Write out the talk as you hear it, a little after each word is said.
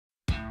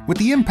With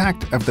the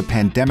impact of the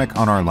pandemic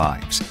on our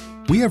lives,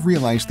 we have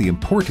realized the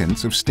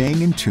importance of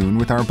staying in tune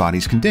with our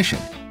body's condition.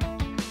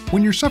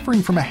 When you're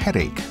suffering from a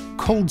headache,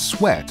 cold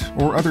sweat,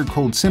 or other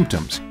cold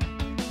symptoms,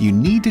 you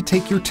need to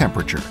take your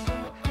temperature,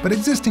 but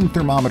existing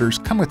thermometers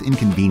come with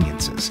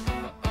inconveniences.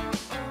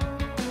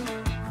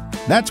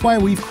 That's why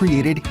we've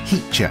created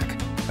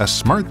HiiTCHECK, a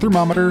smart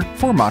thermometer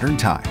for modern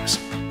times.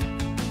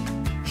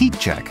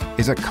 HiiTCHECK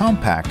is a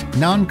compact,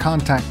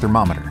 non-contact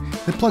thermometer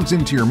that plugs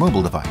into your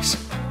mobile device.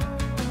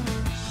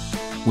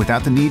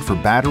 Without the need for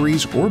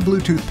batteries or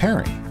Bluetooth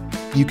pairing,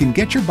 you can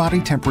get your body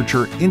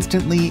temperature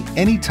instantly,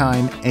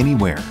 anytime,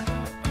 anywhere.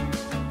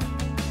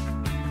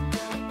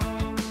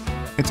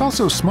 It's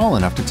also small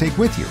enough to take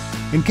with you,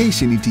 in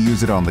case you need to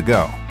use it on the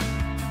go.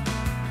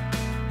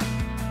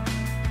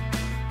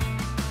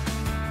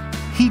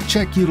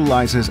 HiiTCHECK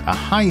utilizes a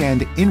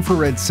high-end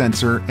infrared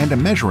sensor and a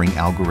measuring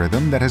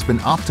algorithm that has been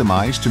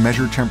optimized to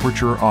measure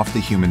temperature off the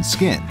human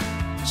skin,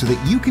 so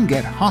that you can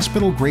get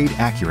hospital-grade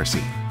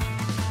accuracy.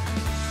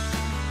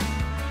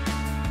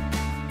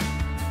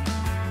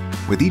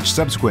 With each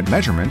subsequent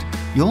measurement,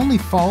 you'll only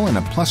fall in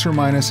a plus or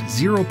minus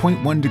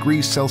 0.1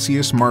 degrees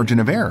Celsius margin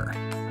of error.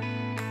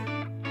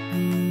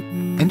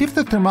 And if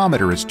the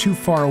thermometer is too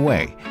far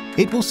away,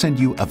 it will send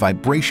you a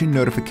vibration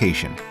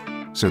notification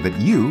so that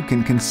you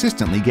can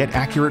consistently get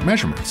accurate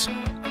measurements.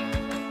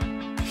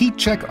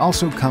 HiiTCHECK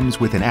also comes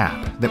with an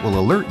app that will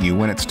alert you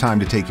when it's time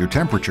to take your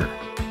temperature,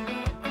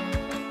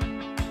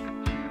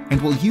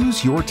 and will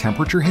use your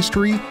temperature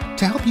history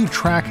to help you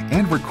track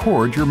and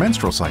record your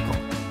menstrual cycle.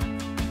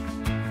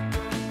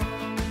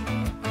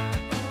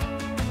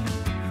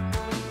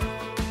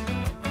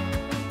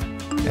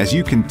 As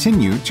you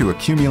continue to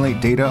accumulate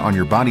data on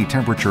your body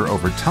temperature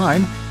over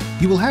time,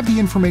 you will have the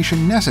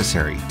information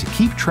necessary to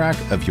keep track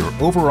of your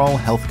overall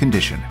health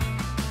condition.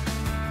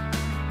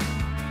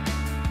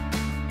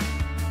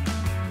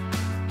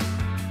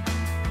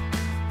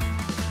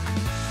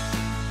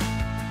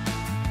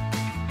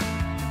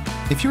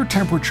 If your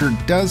temperature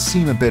does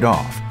seem a bit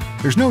off,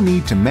 there's no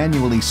need to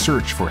manually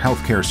search for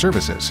healthcare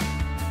services.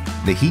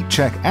 The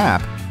HiiTCHECK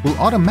app will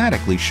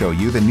automatically show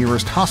you the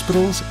nearest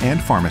hospitals and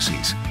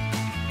pharmacies.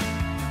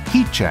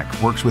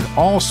 HiiTCHECK works with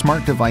all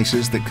smart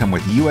devices that come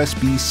with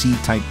USB-C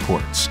type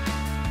ports.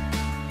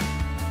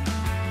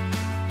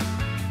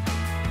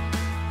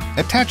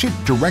 Attach it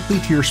directly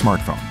to your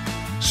smartphone,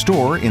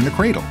 store in the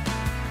cradle,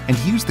 and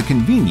use the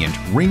convenient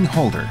ring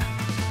holder.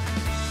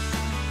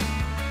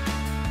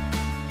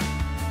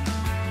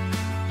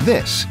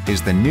 This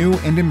is the new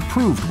and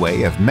improved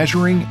way of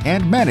measuring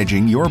and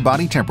managing your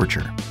body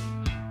temperature.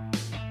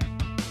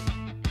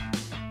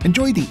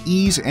 Enjoy the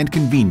ease and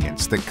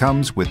convenience that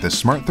comes with the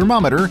smart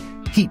thermometer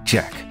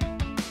HiiTCHECK.